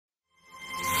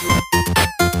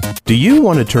Do you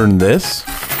want to turn this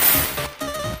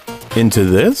into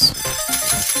this?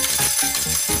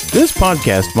 This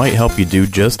podcast might help you do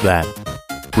just that.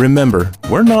 Remember,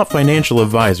 we're not financial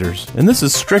advisors, and this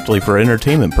is strictly for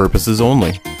entertainment purposes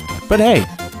only. But hey,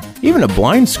 even a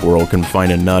blind squirrel can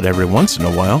find a nut every once in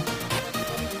a while.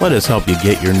 Let us help you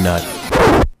get your nut.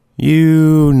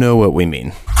 You know what we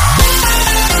mean.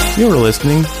 You're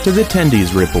listening to the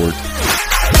Tendies Report.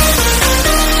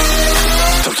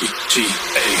 WG.